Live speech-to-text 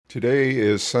Today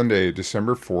is Sunday,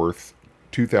 December 4th,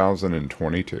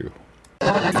 2022.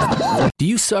 Do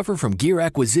you suffer from gear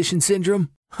acquisition syndrome?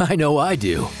 I know I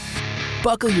do.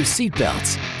 Buckle your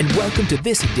seatbelts and welcome to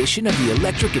this edition of the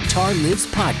Electric Guitar Lives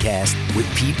podcast with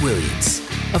Pete Williams.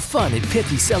 A fun and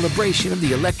pithy celebration of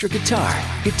the electric guitar,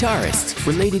 guitarists,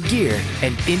 related gear,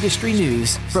 and industry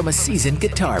news from a seasoned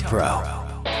guitar pro.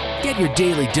 Get your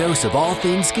daily dose of all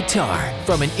things guitar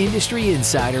from an industry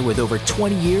insider with over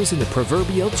 20 years in the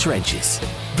proverbial trenches.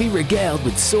 Be regaled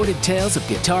with sordid tales of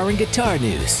guitar and guitar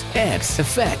news, amps,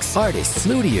 effects, artists,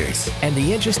 luthiers, and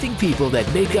the interesting people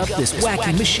that make up this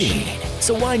wacky machine.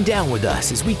 So wind down with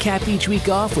us as we cap each week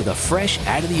off with a fresh,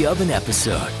 out-of-the-oven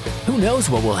episode. Who knows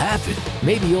what will happen?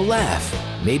 Maybe you'll laugh.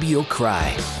 Maybe you'll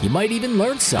cry. You might even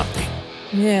learn something.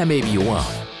 Yeah, maybe you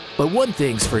won't. But one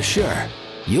thing's for sure.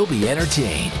 You'll be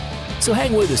entertained. So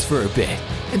hang with us for a bit,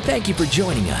 and thank you for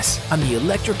joining us on the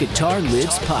Electric Guitar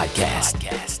Lives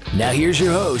podcast. Now here's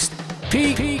your host,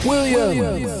 Pete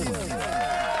Williams.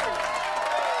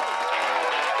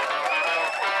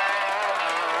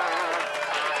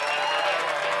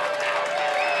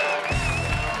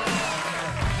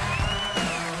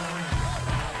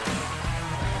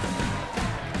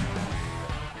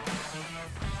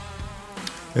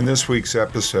 In this week's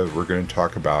episode, we're going to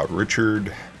talk about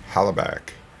Richard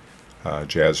Halleback,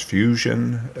 Jazz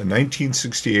Fusion, a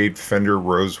 1968 Fender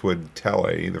Rosewood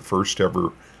Tele, the first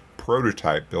ever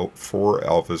prototype built for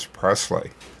Elvis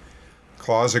Presley.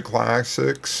 Closet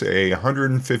Classics, a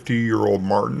 150-year-old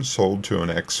Martin sold to an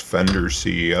ex-Fender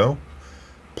CEO.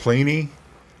 Pliny,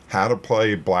 How to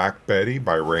Play Black Betty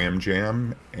by Ram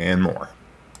Jam, and more.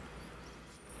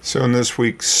 So in this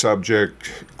week's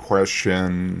subject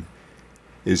question,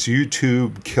 is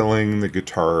YouTube killing the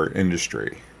guitar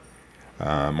industry?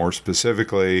 More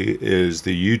specifically, is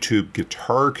the YouTube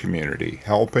guitar community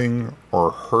helping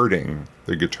or hurting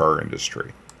the guitar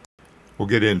industry? We'll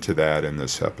get into that in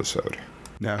this episode.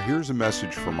 Now here's a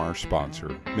message from our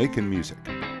sponsor, Making Music.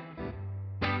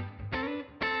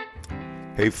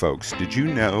 Hey folks, did you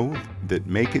know that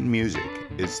Making Music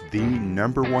is the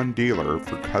 #1 dealer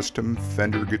for custom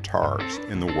Fender guitars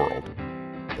in the world?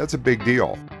 That's a big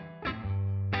deal.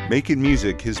 Making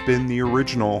Music has been the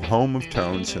original home of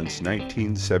tone since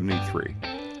 1973,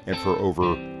 and for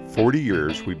over 40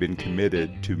 years we've been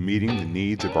committed to meeting the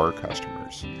needs of our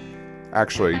customers.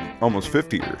 Actually, almost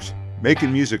 50 years.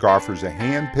 Making Music offers a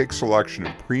hand-picked selection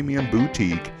of premium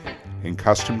boutique and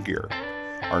custom gear.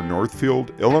 Our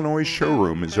Northfield, Illinois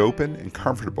showroom is open and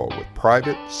comfortable with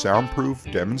private, soundproof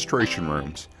demonstration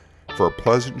rooms for a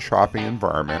pleasant shopping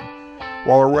environment,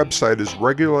 while our website is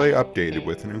regularly updated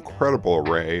with an incredible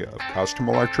array of custom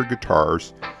electric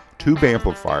guitars, tube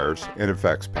amplifiers, and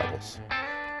effects pedals.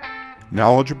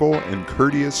 Knowledgeable and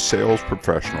courteous sales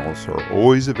professionals are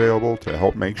always available to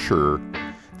help make sure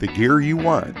the gear you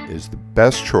want is the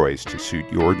best choice to suit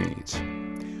your needs.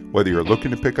 Whether you're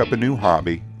looking to pick up a new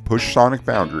hobby, push sonic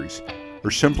boundaries, or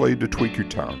simply to tweak your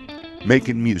tone,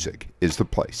 Making Music is the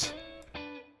place.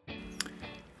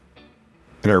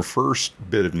 In our first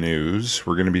bit of news,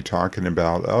 we're going to be talking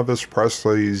about Elvis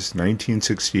Presley's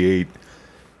 1968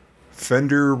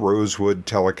 Fender Rosewood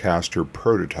Telecaster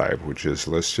prototype, which is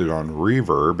listed on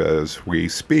Reverb as we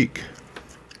speak.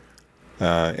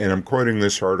 And I'm quoting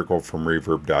this article from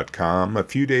Reverb.com. A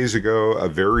few days ago, a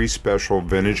very special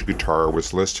vintage guitar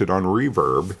was listed on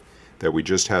Reverb that we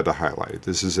just had to highlight.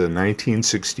 This is a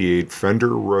 1968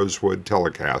 Fender Rosewood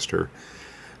Telecaster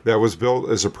that was built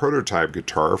as a prototype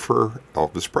guitar for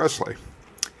Elvis Presley.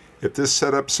 If this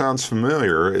setup sounds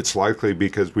familiar, it's likely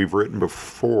because we've written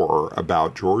before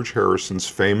about George Harrison's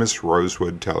famous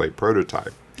Rosewood Tele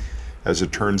prototype. As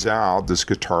it turns out, this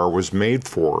guitar was made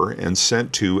for and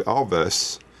sent to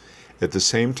Elvis at the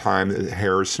same time that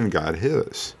Harrison got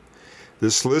his.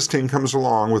 This listing comes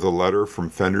along with a letter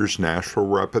from Fender's Nashville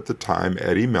rep at the time,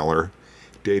 Eddie Miller,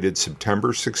 dated September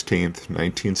 16th,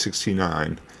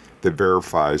 1969, that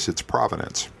verifies its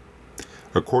provenance.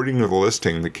 According to the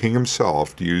listing, the king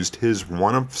himself used his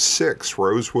one of 6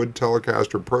 Rosewood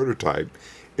Telecaster prototype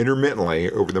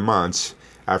intermittently over the months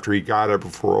after he got it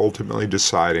before ultimately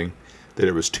deciding that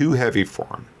it was too heavy for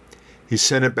him. He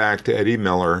sent it back to Eddie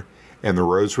Miller, and the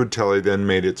Rosewood Tele then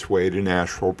made its way to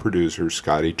Nashville producer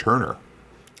Scotty Turner.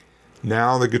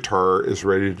 Now the guitar is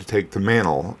ready to take the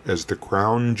mantle as the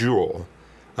crown jewel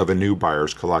of a new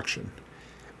buyer's collection.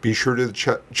 Be sure to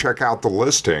check out the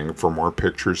listing for more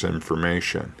pictures and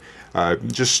information.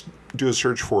 Just do a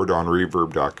search for it on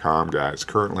Reverb.com, guys.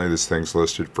 Currently, this thing's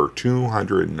listed for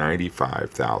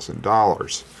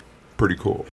 $295,000. Pretty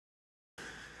cool.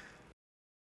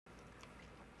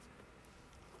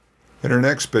 In our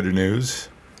next bit of news,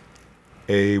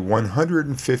 A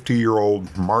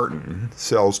 150-year-old Martin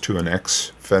sells to an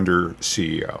ex-Fender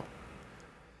CEO.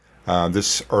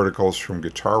 This article is from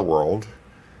Guitar World.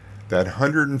 That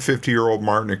 150-year-old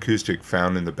Martin acoustic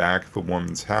found in the back of a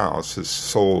woman's house is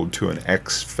sold to an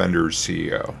ex-Fender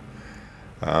CEO.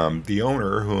 The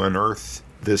owner, who unearthed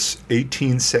this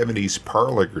 1870s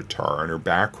parlor guitar in her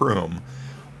back room,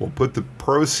 will put the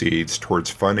proceeds towards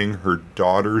funding her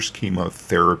daughter's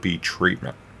chemotherapy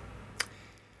treatment.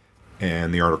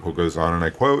 And the article goes on, and I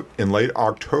quote, "In late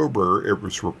October, it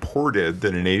was reported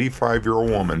that an 85-year-old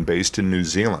woman based in New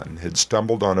Zealand had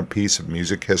stumbled on a piece of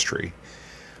music history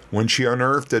when she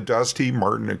unearthed a dusty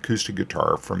Martin acoustic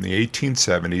guitar from the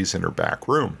 1870s in her back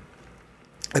room.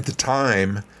 At the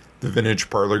time, the vintage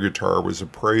parlor guitar was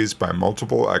appraised by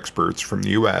multiple experts from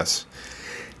the U.S.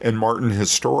 and Martin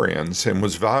historians and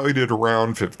was valued at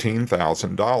around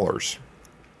 $15,000.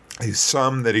 A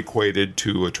sum that equated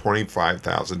to a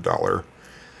 $25,000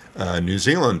 New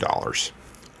Zealand dollars.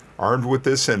 Armed with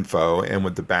this info and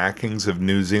with the backings of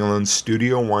New Zealand's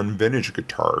Studio One vintage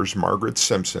guitars, Margaret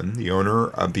Simpson, the owner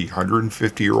of the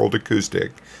 150-year-old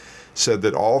acoustic, said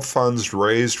that all funds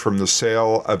raised from the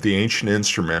sale of the ancient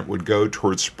instrument would go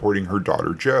towards supporting her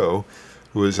daughter Jo,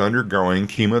 who is undergoing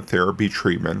chemotherapy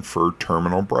treatment for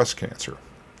terminal breast cancer.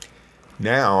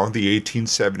 Now, the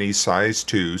 1870 size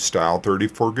 2 style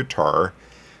 34 guitar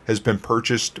has been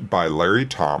purchased by Larry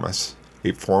Thomas,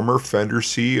 a former Fender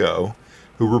CEO,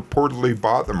 who reportedly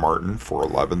bought the Martin for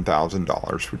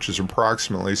 $11,000, which is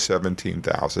approximately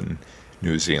 17,000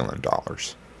 New Zealand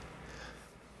dollars.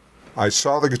 I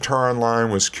saw the guitar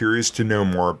online, was curious to know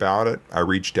more about it. I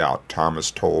reached out, Thomas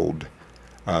said.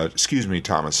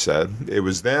 It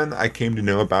was then I came to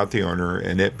know about the owner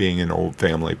and it being an old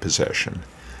family possession.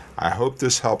 I hope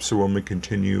this helps the woman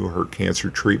continue her cancer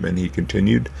treatment, he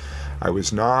continued. I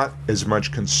was not as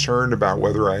much concerned about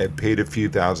whether I had paid a few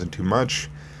thousand too much,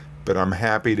 but I'm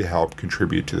happy to help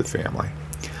contribute to the family.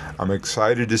 I'm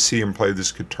excited to see him play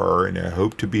this guitar, and I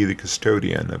hope to be the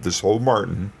custodian of this old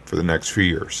Martin for the next few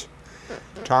years.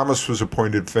 Thomas was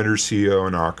appointed Fender CEO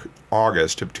in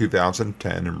August of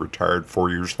 2010 and retired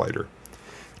 4 years later.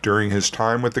 During his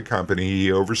time with the company,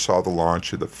 he oversaw the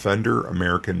launch of the Fender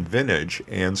American Vintage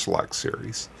and Select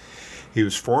series. He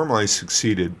was formally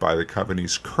succeeded by the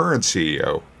company's current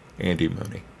CEO, Andy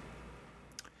Mooney.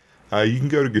 You can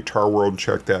go to Guitar World and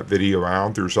check that video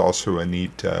out. There's also a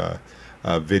neat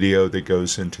video that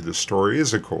goes into the story.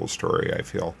 It's a cool story, I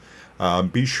feel.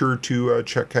 Be sure to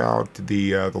check out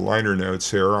the liner notes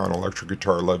there on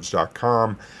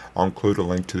electricguitarlives.com. I'll include a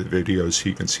link to the video so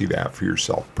you can see that for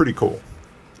yourself. Pretty cool.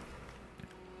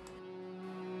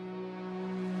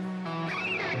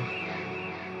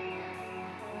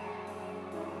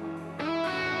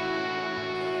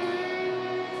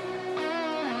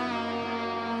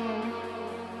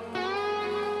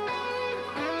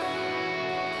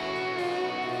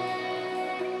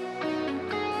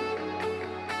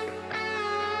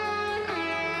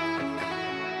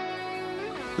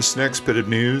 This next bit of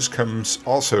news comes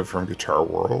also from Guitar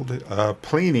World.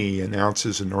 Pliny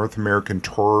announces a North American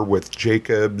tour with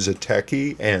Jacob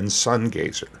Zatecki and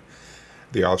Sungazer.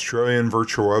 The Australian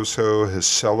virtuoso has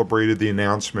celebrated the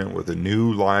announcement with a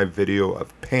new live video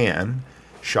of Pan,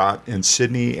 shot in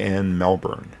Sydney and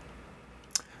Melbourne.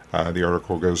 The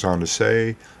article goes on to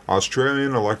say,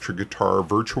 Australian electric guitar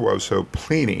virtuoso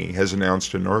Pliny has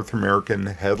announced a North American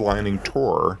headlining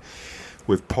tour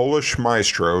with Polish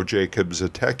maestro Jacob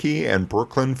Zatecki and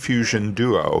Brooklyn fusion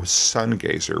duo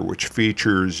Sungazer, which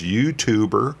features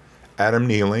YouTuber Adam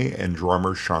Neely and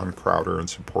drummer Sean Crowder in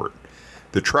support.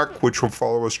 The trek, which will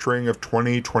follow a string of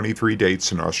 2023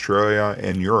 dates in Australia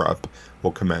and Europe,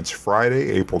 will commence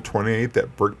Friday, April 28th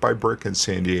at Brick by Brick in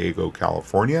San Diego,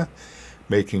 California,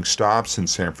 making stops in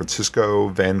San Francisco,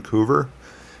 Vancouver,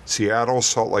 Seattle,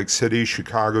 Salt Lake City,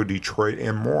 Chicago, Detroit,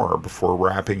 and more before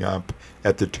wrapping up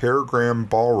at the Terragram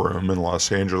Ballroom in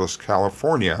Los Angeles,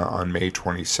 California on May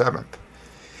 27th.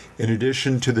 In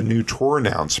addition to the new tour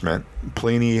announcement,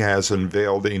 Pliny has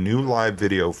unveiled a new live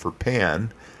video for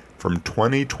Pan from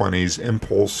 2020's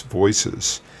Impulse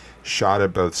Voices, shot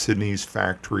at both Sydney's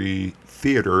Factory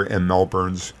Theatre and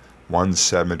Melbourne's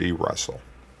 170 Russell.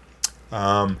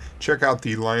 Check out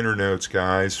the liner notes,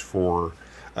 guys, for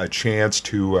a chance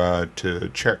to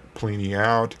check Pliny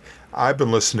out. I've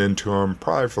been listening to him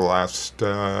probably for the last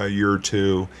year or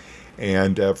two,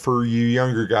 and for you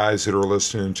younger guys that are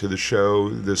listening to the show,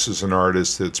 this is an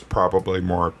artist that's probably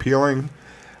more appealing,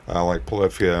 like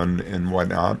Polyphia and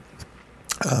whatnot.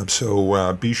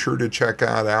 So be sure to check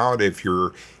that out. If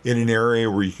you're in an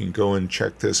area where you can go and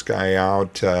check this guy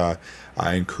out, I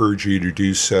encourage you to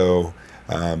do so.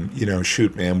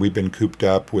 Shoot, man, we've been cooped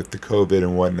up with the COVID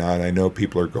and whatnot. I know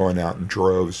people are going out in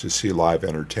droves to see live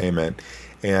entertainment.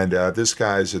 And this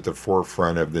guy's at the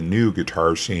forefront of the new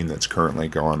guitar scene that's currently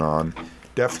going on.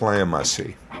 Definitely a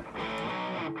must-see.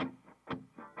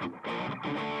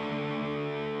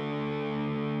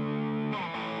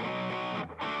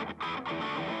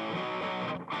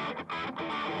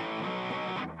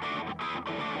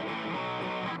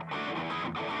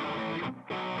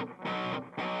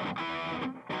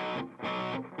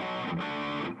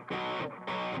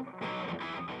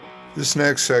 This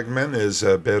next segment is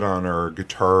a bit on our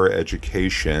guitar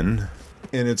education,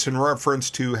 and it's in reference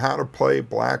to how to play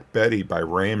Black Betty by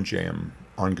Ram Jam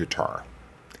on guitar.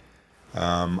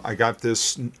 I got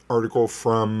this article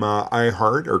from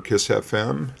iHeart or Kiss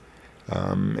FM,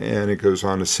 and it goes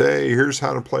on to say, here's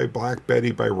how to play Black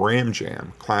Betty by Ram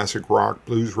Jam, classic rock,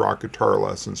 blues rock guitar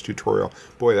lessons tutorial.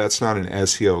 Boy, that's not an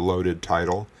SEO-loaded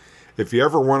title. If you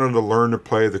ever wanted to learn to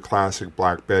play the classic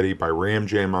Black Betty by Ram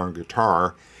Jam on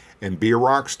guitar, and be a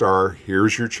rock star,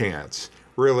 here's your chance.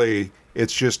 Really,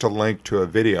 it's just a link to a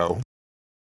video.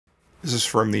 This is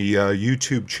from the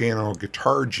YouTube channel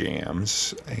Guitar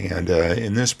Jams, and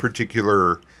in this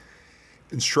particular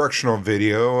instructional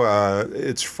video,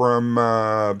 it's from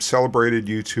celebrated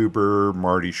YouTuber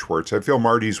Marty Schwartz. I feel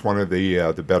Marty's one of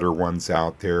the better ones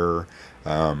out there,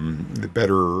 the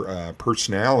better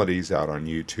personalities out on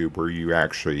YouTube where you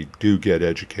actually do get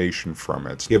education from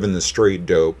it, given the straight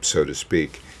dope, so to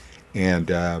speak.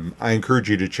 And I encourage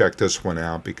you to check this one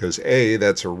out because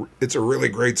it's a really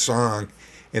great song,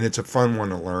 and it's a fun one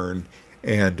to learn.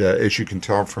 And as you can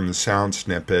tell from the sound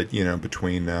snippet,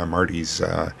 between Marty's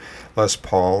Les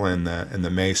Paul and the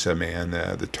Mesa, man,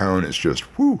 the tone is just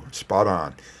spot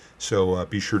on. So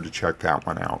be sure to check that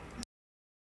one out.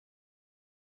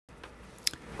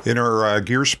 In our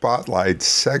Gear Spotlight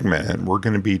segment, we're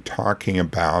going to be talking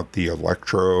about the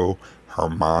Electro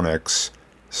Harmonix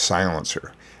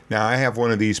silencer. Now, I have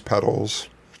one of these pedals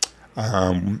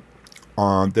that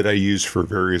I use for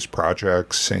various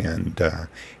projects and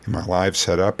in my live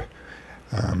setup.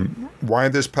 Why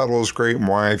this pedal is great and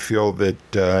why I feel that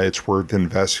it's worth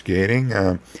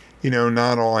investigating.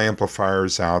 Not all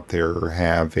amplifiers out there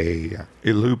have a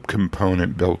loop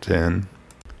component built in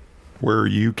where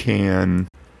you can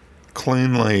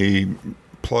cleanly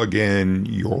plug in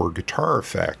your guitar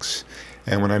effects.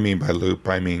 And when I mean by loop,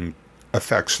 I mean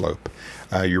effects loop.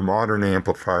 Your modern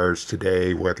amplifiers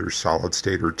today, whether solid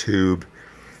state or tube,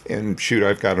 and shoot,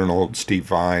 I've got an old Steve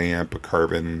Vai amp, a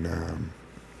Carbon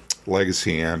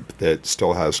Legacy amp that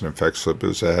still has an effects loop. It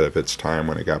was ahead of its time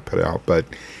when it got put out. But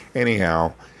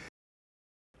anyhow,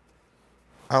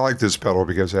 I like this pedal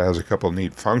because it has a couple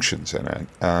neat functions in it.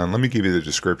 Let me give you the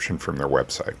description from their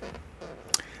website.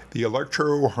 The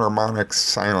Electro Harmonix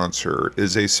silencer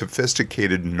is a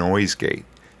sophisticated noise gate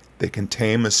that can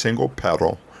tame a single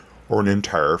pedal or an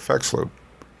entire effects loop.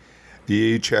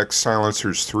 The AHX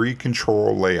silencer's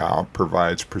 3-control layout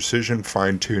provides precision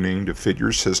fine-tuning to fit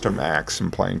your system acts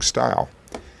and playing style.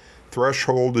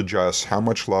 Threshold adjusts how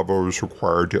much level is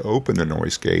required to open the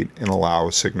noise gate and allow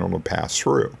a signal to pass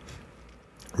through.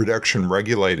 Reduction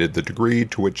regulated the degree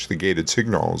to which the gated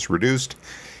signal is reduced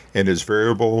and is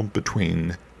variable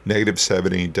between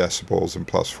 -70 decibels and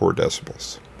 +4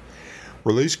 decibels.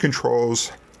 Release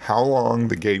controls how long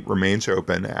the gate remains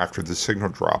open after the signal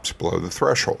drops below the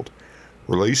threshold.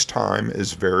 Release time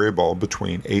is variable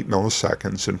between 8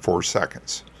 milliseconds and 4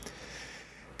 seconds.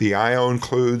 The I/O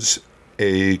includes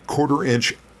a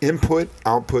 1/4-inch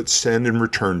input-output send and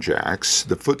return jacks.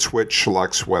 The foot switch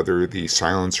selects whether the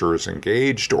silencer is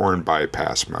engaged or in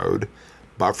bypass mode.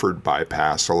 Buffered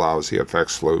bypass allows the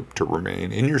effects loop to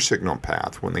remain in your signal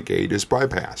path when the gate is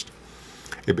bypassed.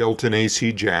 A built-in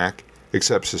AC jack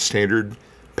accepts a standard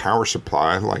power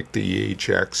supply like the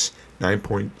EHX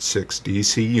 9.6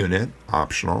 DC unit,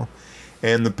 optional,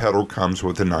 and the pedal comes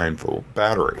with a 9-volt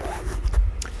battery.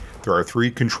 There are 3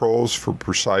 controls for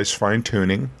precise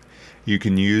fine-tuning. You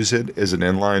can use it as an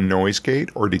inline noise gate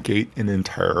or to gate an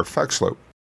entire effects loop.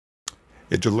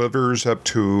 It delivers up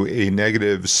to a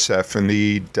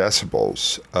 -70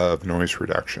 decibels of noise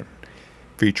reduction.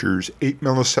 Features 8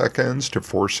 milliseconds to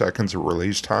 4 seconds of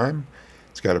release time.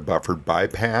 It's got a buffered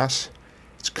bypass.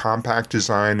 It's compact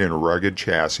design and a rugged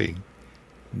chassis.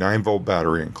 9-volt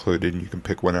battery included, and you can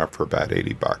pick one up for about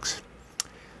 $80.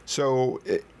 So,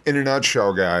 in a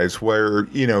nutshell, guys, where,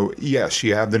 yes,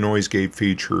 you have the noise gate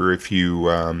feature if you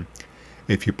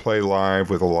play live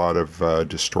with a lot of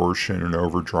distortion and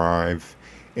overdrive,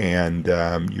 and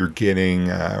you're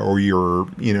getting, or your,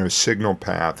 signal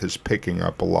path is picking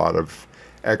up a lot of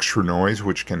extra noise,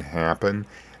 which can happen.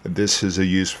 This is a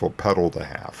useful pedal to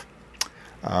have.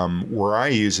 Where I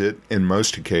use it in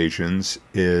most occasions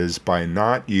is by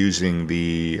not using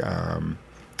the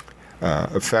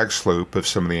effects loop of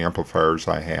some of the amplifiers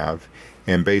I have,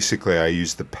 and basically I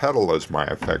use the pedal as my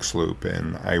effects loop,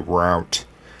 and I route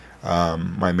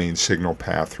my main signal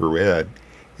path through it.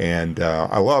 And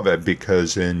I love it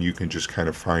because then you can just kind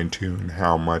of fine-tune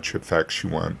how much effects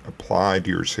you want applied to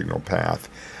your signal path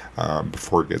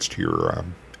before it gets to your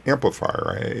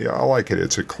amplifier. I like it.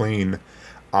 It's a clean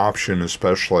option,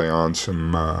 especially on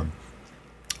some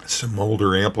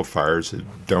older amplifiers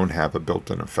that don't have a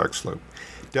built-in effects loop.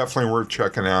 Definitely worth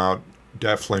checking out.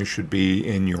 Definitely should be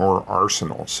in your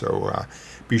arsenal. So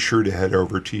be sure to head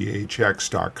over to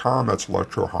ehx.com, that's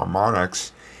Electro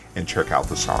Harmonics, and check out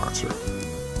the silencer.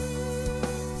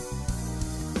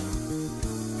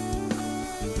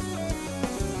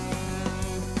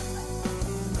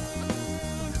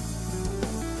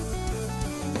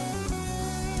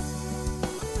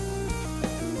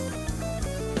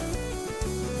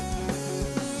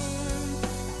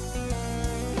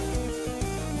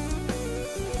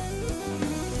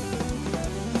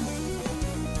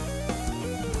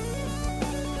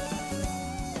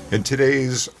 In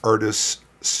today's Artist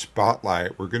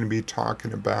Spotlight, we're going to be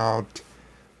talking about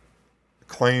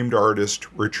acclaimed artist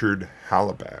Richard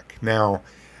Hallebeck. Now,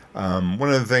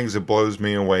 one of the things that blows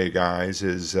me away, guys,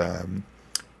 is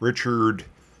Richard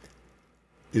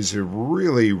is a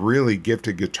really, really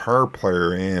gifted guitar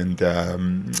player, and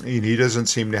he doesn't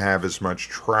seem to have as much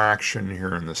traction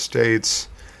here in the States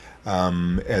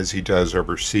as he does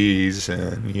overseas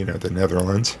and, the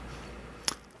Netherlands.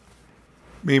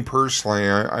 Me personally,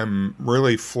 I'm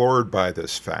really floored by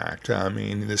this fact. I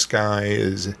mean, this guy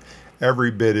is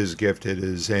every bit as gifted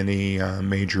as any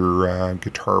major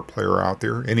guitar player out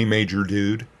there. Any major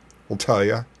dude will tell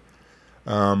you.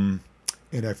 And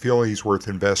I feel he's worth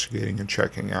investigating and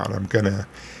checking out. I'm going to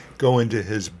go into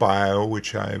his bio,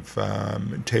 which I've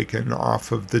taken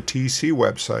off of the TC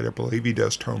website. I believe he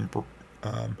does tone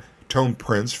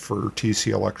prints for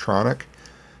TC Electronic.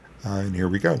 And here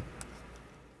we go.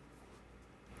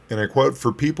 And I quote,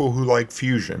 "For people who like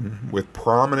fusion with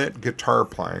prominent guitar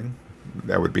playing,"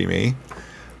 that would be me,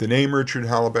 "the name Richard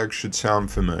Hallebeck should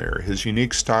sound familiar. His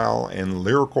unique style and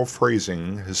lyrical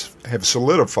phrasing have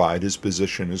solidified his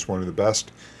position as one of the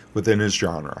best within his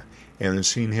genre, and have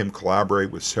seen him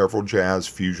collaborate with several jazz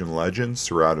fusion legends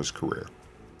throughout his career.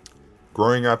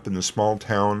 Growing up in the small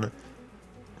village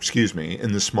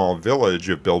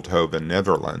of Bilthoven,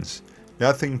 Netherlands,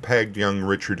 nothing pegged young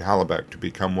Richard Hallebeck to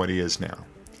become what he is now.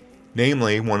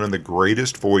 Namely, one of the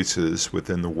greatest voices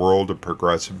within the world of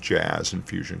progressive jazz and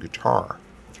fusion guitar.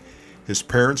 His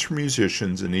parents were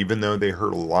musicians, and even though they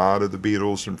heard a lot of the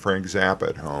Beatles and Frank Zappa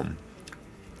at home,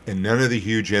 and none of the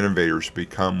huge innovators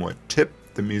become what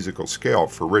tipped the musical scale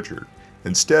for Richard.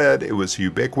 Instead, it was a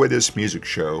ubiquitous music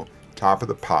show, Top of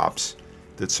the Pops,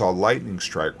 that saw lightning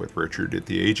strike with Richard at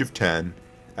the age of 10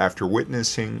 after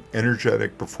witnessing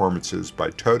energetic performances by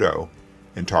Toto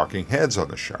and Talking Heads on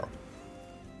the show.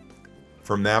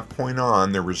 From that point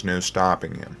on, there was no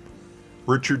stopping him.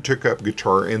 Richard took up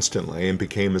guitar instantly and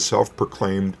became a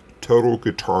self-proclaimed total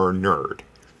guitar nerd,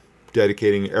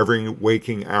 dedicating every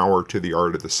waking hour to the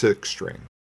art of the sixth string.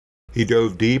 He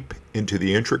dove deep into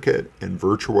the intricate and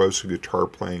virtuoso guitar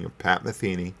playing of Pat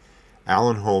Metheny,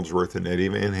 Alan Holdsworth, and Eddie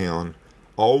Van Halen,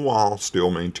 all while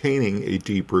still maintaining a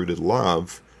deep-rooted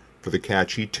love for the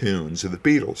catchy tunes of the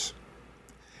Beatles.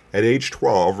 At age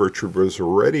 12, Richard was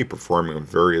already performing with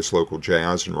various local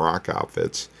jazz and rock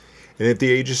outfits, and at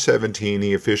the age of 17,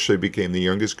 he officially became the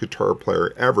youngest guitar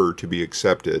player ever to be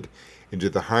accepted into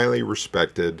the highly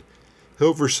respected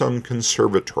Hilversum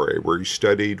Conservatory, where he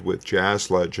studied with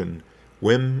jazz legend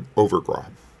Wim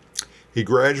Overgran. He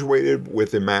graduated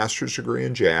with a master's degree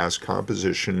in jazz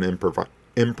composition and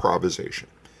improvisation.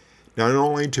 Not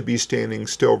only to be standing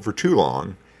still for too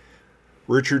long,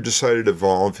 Richard decided to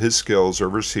evolve his skills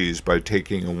overseas by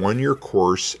taking a one-year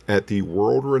course at the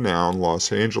world-renowned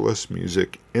Los Angeles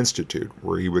Music Institute,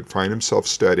 where he would find himself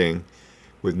studying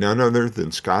with none other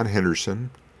than Scott Henderson,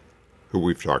 who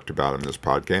we've talked about in this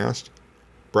podcast,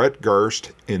 Brett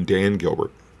Garst, and Dan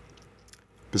Gilbert.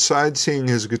 Besides seeing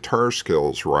his guitar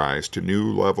skills rise to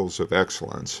new levels of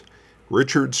excellence,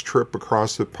 Richard's trip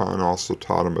across the pond also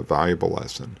taught him a valuable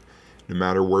lesson. No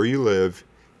matter where you live,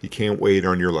 you can't wait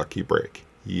on your lucky break.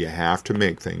 You have to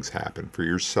make things happen for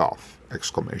yourself! !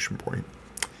 The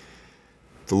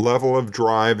level of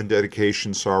drive and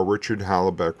dedication saw Richard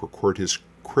Hallebeck record his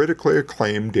critically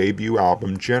acclaimed debut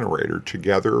album Generator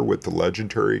together with the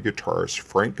legendary guitarist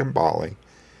Frank Gambale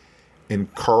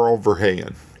and Carl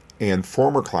Verheyen, and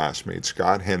former classmates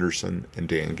Scott Henderson and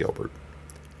Dan Gilbert.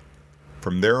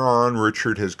 From there on,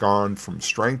 Richard has gone from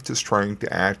strength to strength,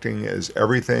 acting as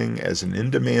everything as an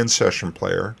in-demand session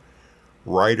player,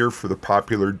 writer for the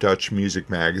popular Dutch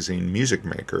music magazine Music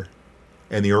Maker,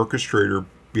 and the orchestrator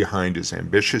behind his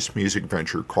ambitious music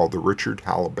venture called the Richard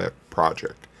Hallebeck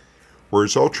Project, where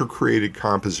his ultra-created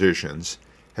compositions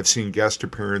have seen guest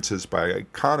appearances by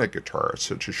iconic guitarists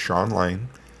such as Sean Lane,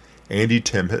 Andy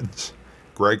Timmons,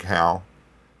 Greg Howe,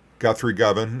 Guthrie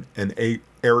Govan, and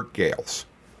Eric Gales.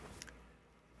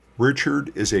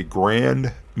 Richard is a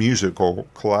grand musical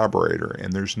collaborator,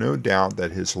 and there's no doubt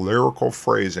that his lyrical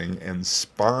phrasing and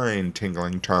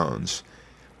spine-tingling tones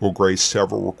will grace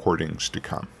several recordings to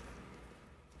come.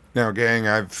 Now, gang,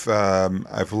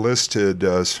 I've listed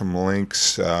some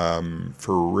links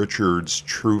for Richard's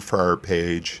TrueFire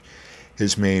page,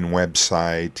 his main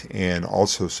website, and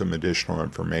also some additional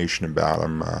information about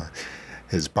him.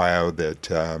 His bio, that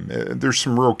there's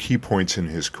some real key points in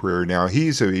his career. Now,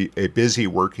 he's a busy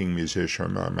working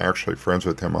musician. I'm actually friends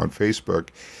with him on Facebook.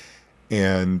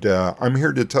 And I'm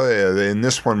here to tell you, and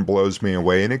this one blows me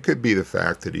away, and it could be the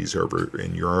fact that he's over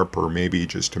in Europe, or maybe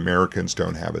just Americans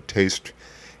don't have a taste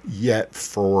yet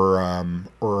for,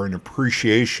 or an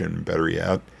appreciation, better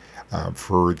yet,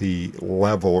 for the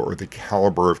level or the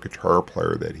caliber of guitar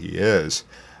player that he is.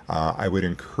 I would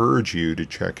encourage you to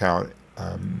check out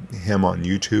him on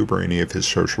YouTube or any of his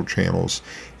social channels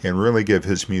and really give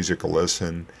his music a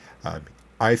listen.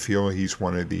 I feel he's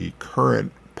one of the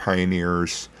current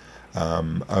pioneers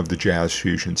of the jazz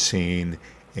fusion scene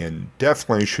and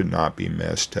definitely should not be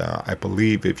missed. I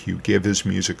believe if you give his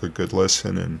music a good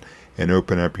listen and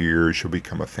open up your ears, you'll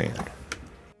become a fan.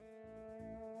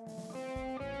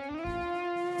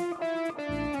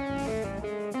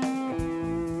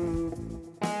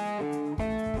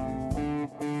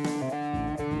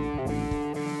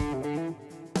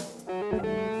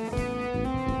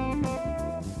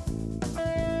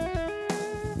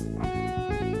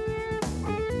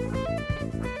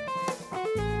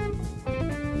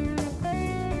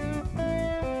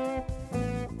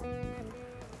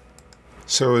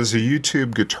 So is the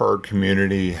YouTube guitar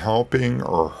community helping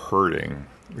or hurting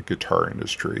the guitar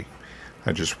industry?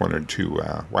 I just wanted to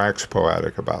wax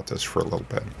poetic about this for a little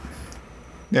bit.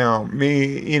 Now,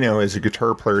 me, as a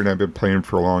guitar player, and I've been playing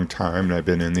for a long time, and I've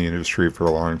been in the industry for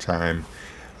a long time,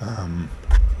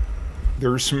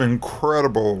 there's some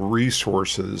incredible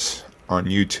resources on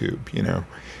YouTube,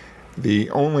 The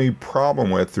only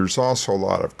problem with, there's also a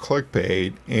lot of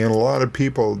clickbait and a lot of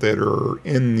people that are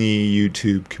in the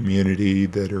YouTube community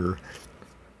that are,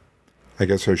 I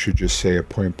guess I should just say it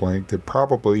point blank, that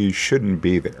probably shouldn't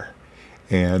be there.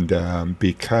 And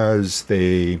because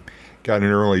they got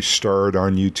an early start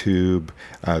on YouTube,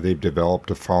 they've developed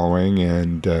a following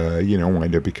and,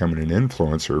 wind up becoming an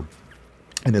influencer.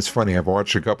 And it's funny, I've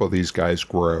watched a couple of these guys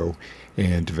grow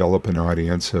and develop an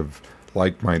audience of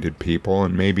like-minded people,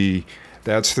 and maybe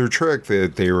that's their trick,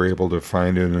 that they were able to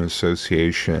find an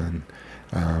association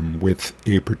with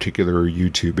a particular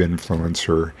YouTube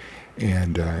influencer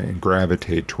and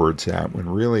gravitate towards that, when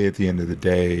really at the end of the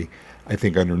day, I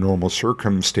think under normal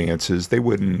circumstances, they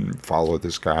wouldn't follow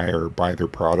this guy or buy their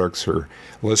products or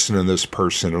listen to this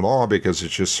person at all because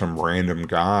it's just some random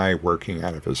guy working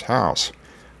out of his house.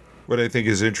 What I think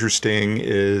is interesting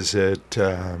is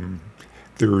that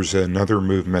there's another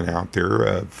movement out there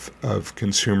of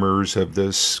consumers of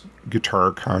this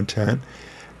guitar content.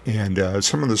 And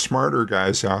some of the smarter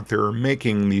guys out there are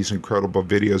making these incredible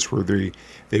videos where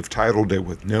they've titled it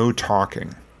with no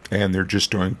talking. And they're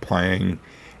just doing playing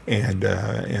and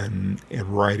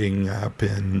writing up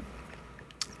in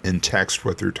text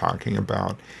what they're talking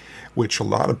about, which a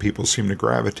lot of people seem to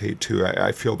gravitate to.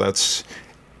 I feel that's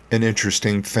an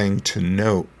interesting thing to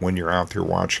note when you're out there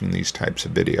watching these types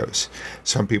of videos.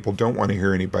 Some people don't want to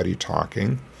hear anybody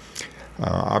talking.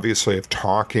 Obviously, if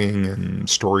talking and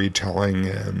storytelling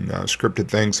and scripted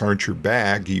things aren't your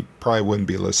bag, you probably wouldn't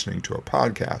be listening to a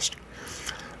podcast.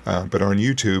 But on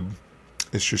YouTube,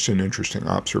 it's just an interesting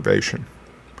observation.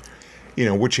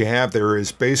 What you have there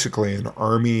is basically an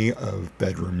army of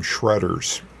bedroom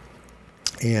shredders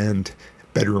and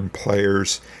bedroom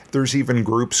players. There's even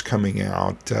groups coming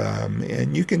out,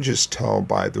 and you can just tell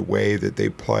by the way that they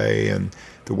play and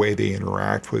the way they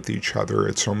interact with each other.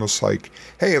 It's almost like,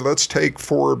 hey, let's take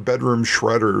 4 bedroom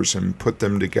shredders and put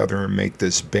them together and make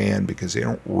this band, because they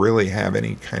don't really have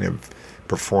any kind of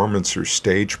performance or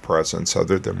stage presence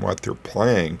other than what they're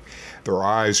playing. Their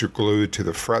eyes are glued to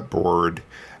the fretboard.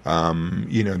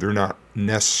 They're not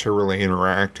necessarily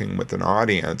interacting with an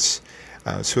audience.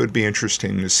 So it'd be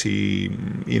interesting to see,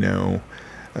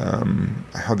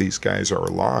 how these guys are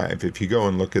live. If you go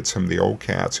and look at some of the old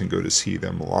cats and go to see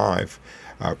them live,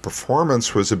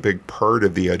 performance was a big part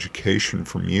of the education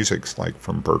for music, like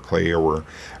from Berkeley or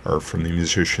from the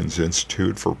Musicians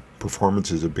Institute. For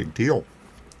performance is a big deal.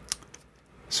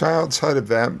 So outside of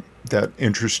that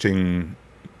interesting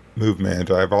movement,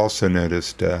 I've also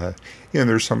noticed,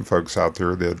 there's some folks out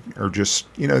there that are just,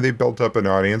 they built up an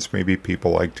audience. Maybe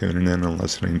people like tuning in and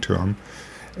listening to them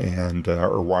and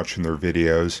or watching their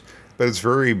videos. But it's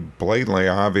very blatantly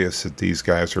obvious that these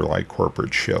guys are like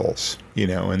corporate shills,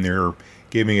 and they're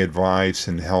giving advice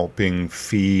and helping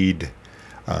feed,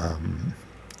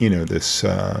 this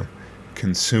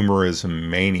consumerism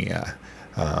mania.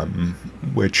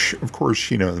 Which, of course,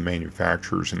 the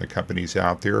manufacturers and the companies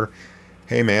out there,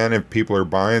 hey, man, if people are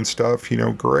buying stuff,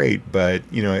 great. But,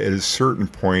 at a certain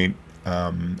point,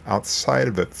 outside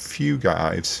of a few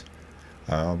guys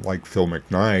like Phil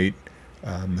McKnight,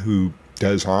 who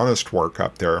does honest work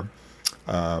up there,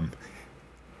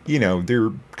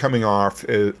 they're coming off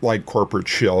like corporate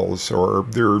shills, or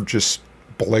they're just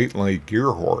blatantly gear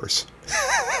whores.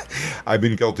 I've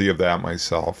been guilty of that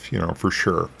myself, for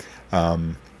sure.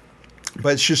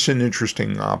 But it's just an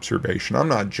interesting observation. I'm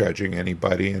not judging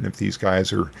anybody, and if these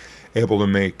guys are able to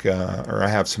make or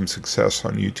have some success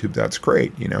on YouTube, that's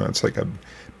great. It's like a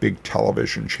big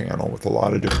television channel with a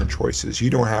lot of different choices.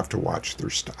 You don't have to watch their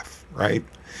stuff, right?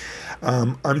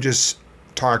 I'm just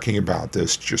talking about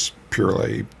this just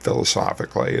purely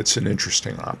philosophically. It's an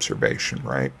interesting observation,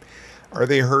 right? Are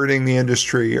they hurting the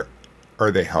industry? Or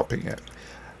are they helping it?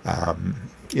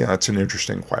 It's an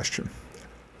interesting question.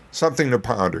 Something to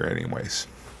ponder anyways.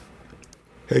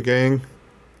 Hey gang,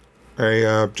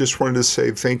 I just wanted to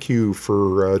say thank you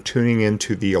for tuning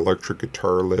into the Electric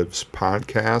Guitar Lives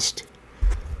podcast.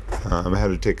 I had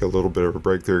to take a little bit of a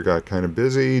break there. Got kind of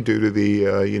busy due to the,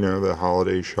 the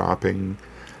holiday shopping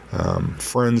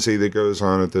frenzy that goes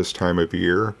on at this time of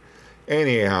year.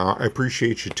 Anyhow, I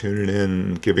appreciate you tuning in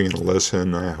and giving it a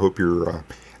listen. I hope you're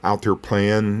out there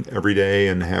playing every day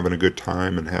and having a good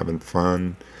time and having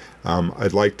fun.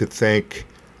 I'd like to thank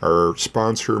our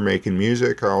sponsor, Making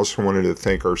Music. I also wanted to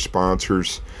thank our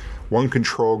sponsors, One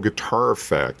Control Guitar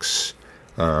Effects,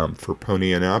 for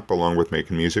ponying up, along with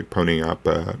Making Music, ponying up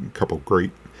a couple great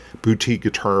boutique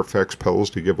guitar effects pedals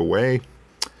to give away.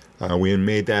 We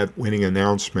made that winning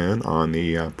announcement on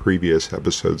the previous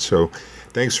episode. So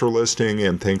thanks for listening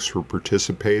and thanks for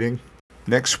participating.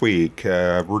 Next week,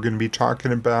 we're going to be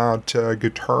talking about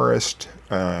guitarist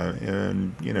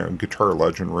and, guitar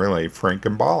legend, really, Frank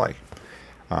Gambale.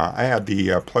 I had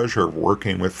the pleasure of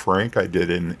working with Frank. I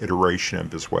did an iteration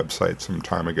of his website some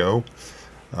time ago.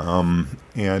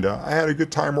 And I had a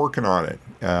good time working on it.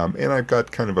 And I've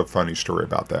got kind of a funny story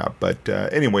about that. But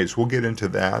anyways, we'll get into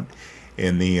that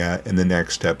in the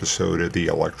next episode of the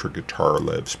Electric Guitar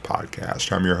Lives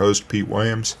podcast. I'm your host, Pete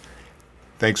Williams.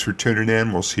 Thanks for tuning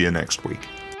in. We'll see you next week.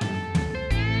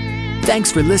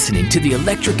 Thanks for listening to the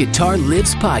Electric Guitar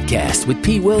Lives podcast with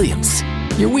Pete Williams,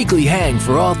 your weekly hang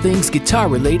for all things guitar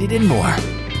related and more.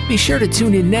 Be sure to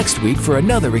tune in next week for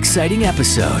another exciting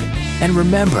episode. And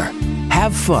remember,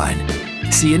 have fun.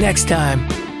 See you next time.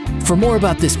 For more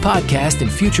about this podcast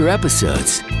and future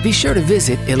episodes, be sure to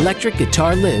visit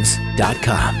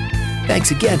electricguitarlives.com. Thanks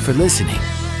again for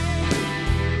listening.